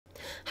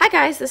Hi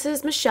guys, this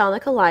is Michelle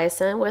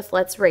Nicolaisen with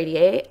Let's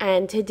Radiate,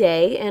 and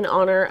today, in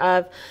honor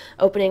of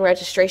opening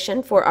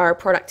registration for our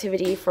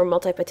Productivity for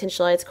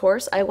Multi-Potentialites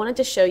course, I wanted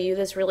to show you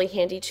this really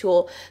handy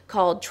tool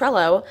called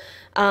Trello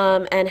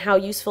and how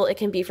useful it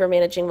can be for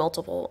managing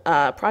multiple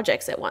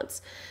projects at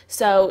once.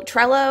 So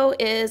Trello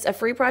is a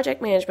free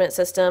project management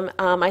system.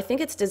 I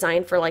think it's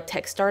designed for like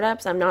tech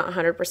startups. I'm not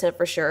 100%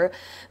 for sure,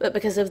 but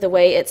because of the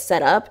way it's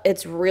set up,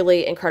 it's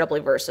really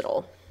incredibly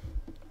versatile.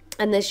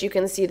 And this, you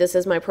can see this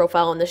is my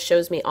profile, and this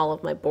shows me all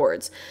of my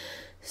boards.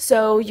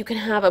 So you can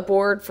have a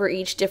board for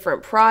each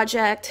different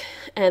project.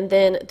 And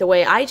then the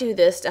way I do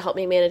this to help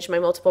me manage my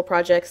multiple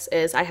projects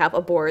is I have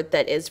a board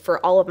that is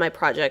for all of my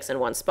projects in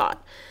one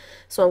spot.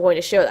 So I'm going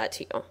to show that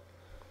to you.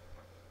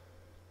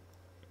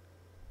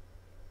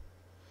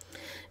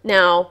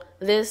 Now,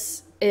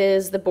 this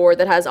is the board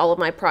that has all of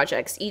my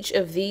projects. Each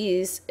of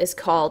these is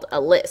called a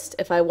list.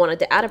 If I wanted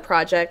to add a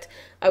project,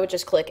 I would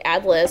just click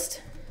Add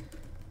List,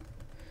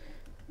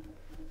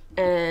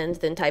 and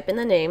then type in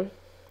the name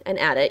and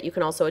add it. You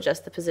can also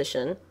adjust the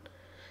position.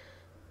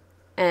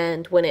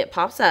 And when it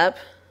pops up,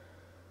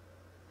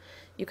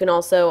 you can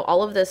also,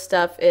 all of this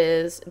stuff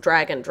is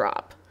drag and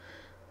drop.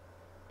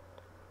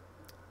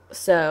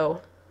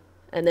 So,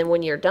 and then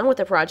when you're done with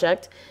the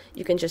project,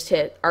 you can just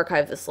hit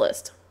archive this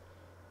list.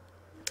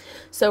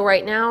 So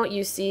right now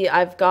you see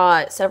I've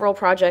got several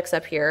projects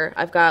up here.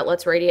 I've got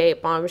Let's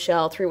Radiate,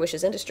 Bombshell, Three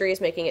Wishes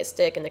Industries, Making It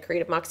Stick, and the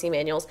Creative Moxie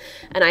manuals.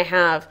 And I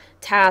have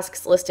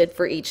tasks listed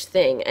for each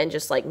thing and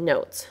just like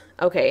notes.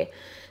 Okay,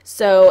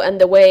 so, and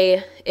the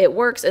way it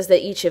works is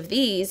that each of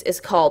these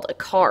is called a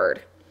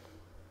card.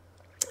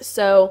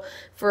 So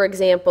for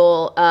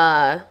example,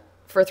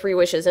 for Three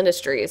Wishes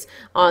Industries,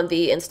 on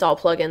the Install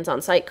Plugins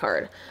on Site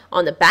card,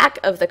 on the back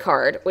of the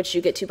card, which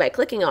you get to by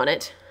clicking on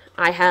it,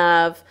 I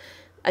have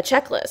a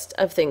checklist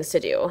of things to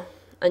do.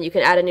 And you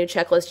can add a new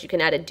checklist, you can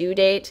add a due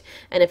date,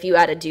 and if you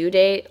add a due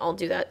date, I'll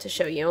do that to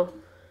show you.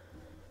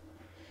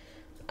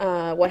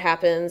 What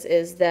happens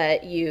is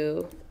that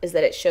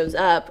it shows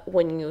up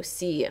when you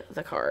see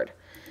the card.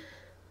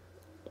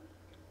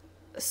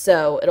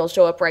 So it'll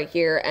show up right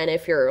here, and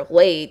if you're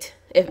late,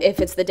 if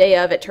it's the day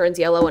of, it turns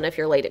yellow, and if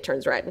you're late, it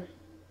turns red.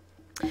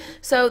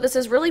 So this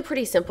is really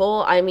pretty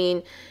simple. I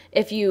mean,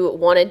 if you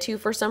wanted to,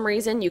 for some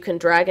reason, you can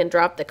drag and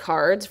drop the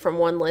cards from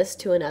one list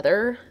to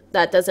another.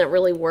 That doesn't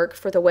really work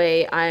for the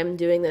way I'm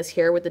doing this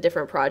here with the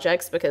different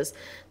projects, because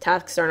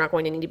tasks are not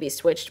going to need to be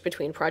switched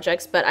between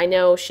projects. But I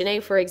know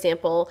Shanae, for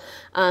example,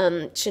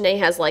 Shanae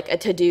has like a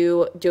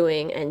to-do,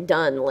 doing, and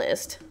done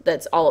list.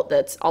 That's all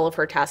of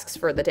her tasks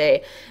for the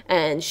day.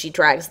 And she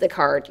drags the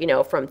card, you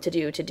know, from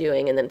to-do to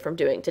doing, and then from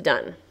doing to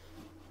done,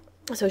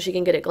 so she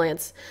can get a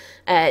glance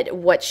at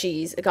what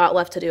she's got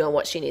left to do and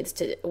what she needs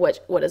to, what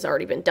has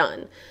already been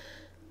done.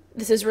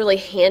 This is really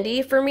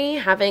handy for me,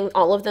 having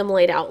all of them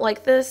laid out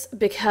like this,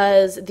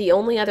 because the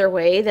only other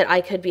way that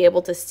I could be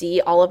able to see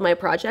all of my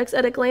projects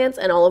at a glance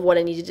and all of what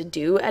I needed to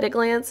do at a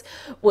glance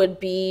would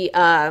be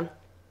to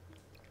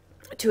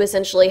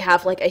essentially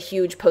have like a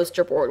huge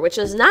poster board, which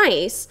is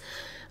nice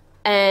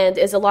and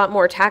is a lot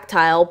more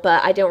tactile,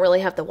 but I don't really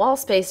have the wall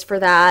space for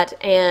that,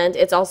 and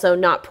it's also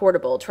not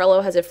portable.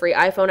 Trello has a free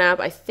iPhone app.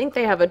 I think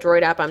they have a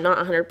Droid app. I'm not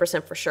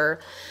 100% for sure.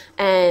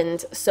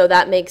 And so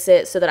that makes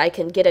it so that I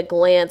can get a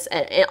glance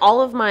at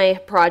all of my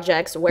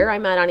projects, where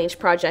I'm at on each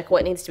project,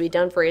 what needs to be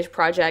done for each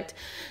project,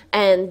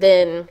 and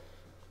then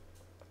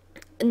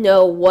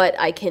know what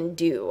I can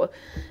do.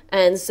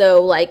 And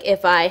so like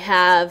if I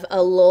have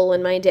a lull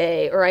in my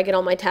day, or I get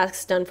all my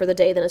tasks done for the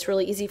day, then it's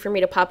really easy for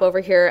me to pop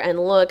over here and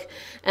look,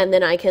 and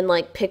then I can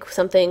like pick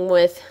something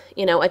with,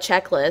 you know, a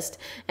checklist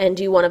and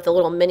do one of the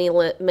little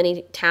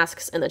mini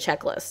tasks in the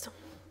checklist.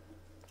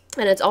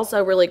 And it's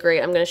also really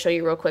great. I'm going to show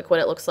you real quick what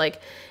it looks like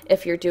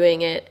if you're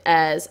doing it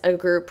as a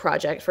group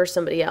project for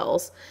somebody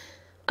else.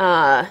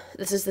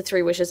 This is the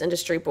Three Wishes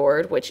Industry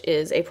board, which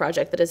is a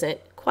project that isn't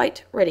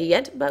quite ready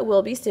yet, but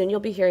will be soon. You'll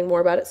be hearing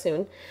more about it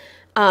soon.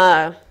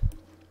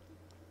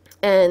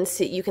 And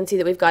see, you can see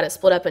that we've got it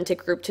split up into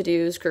group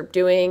to-dos, group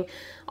doing,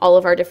 all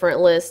of our different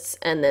lists,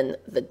 and then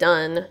the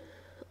done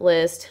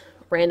list,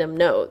 random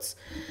notes.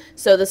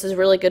 So this is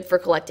really good for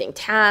collecting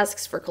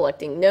tasks, for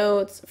collecting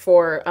notes,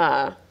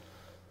 for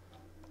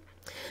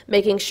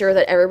making sure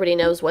that everybody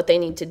knows what they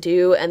need to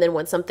do, and then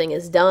when something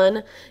is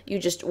done, you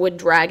just would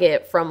drag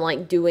it from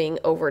like doing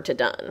over to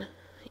done.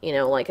 You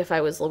know, like if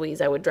I was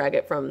Louise, I would drag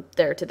it from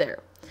there to there.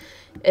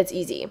 It's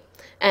easy.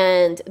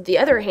 And the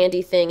other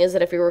handy thing is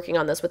that if you're working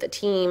on this with a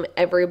team,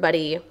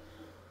 everybody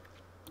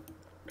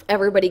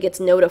gets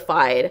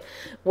notified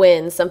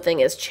when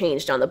something is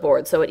changed on the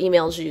board. So it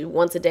emails you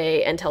once a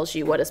day and tells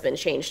you what has been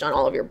changed on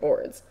all of your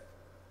boards.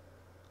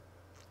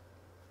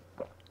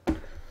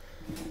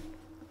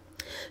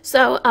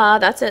 So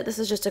that's it. This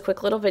is just a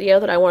quick little video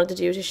that I wanted to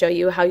do to show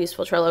you how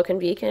useful Trello can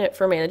be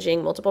for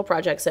managing multiple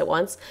projects at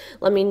once.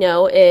 Let me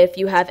know if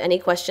you have any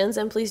questions,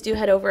 and please do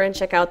head over and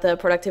check out the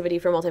Productivity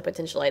for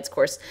Multi-Potentialites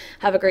course.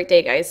 Have a great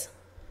day, guys.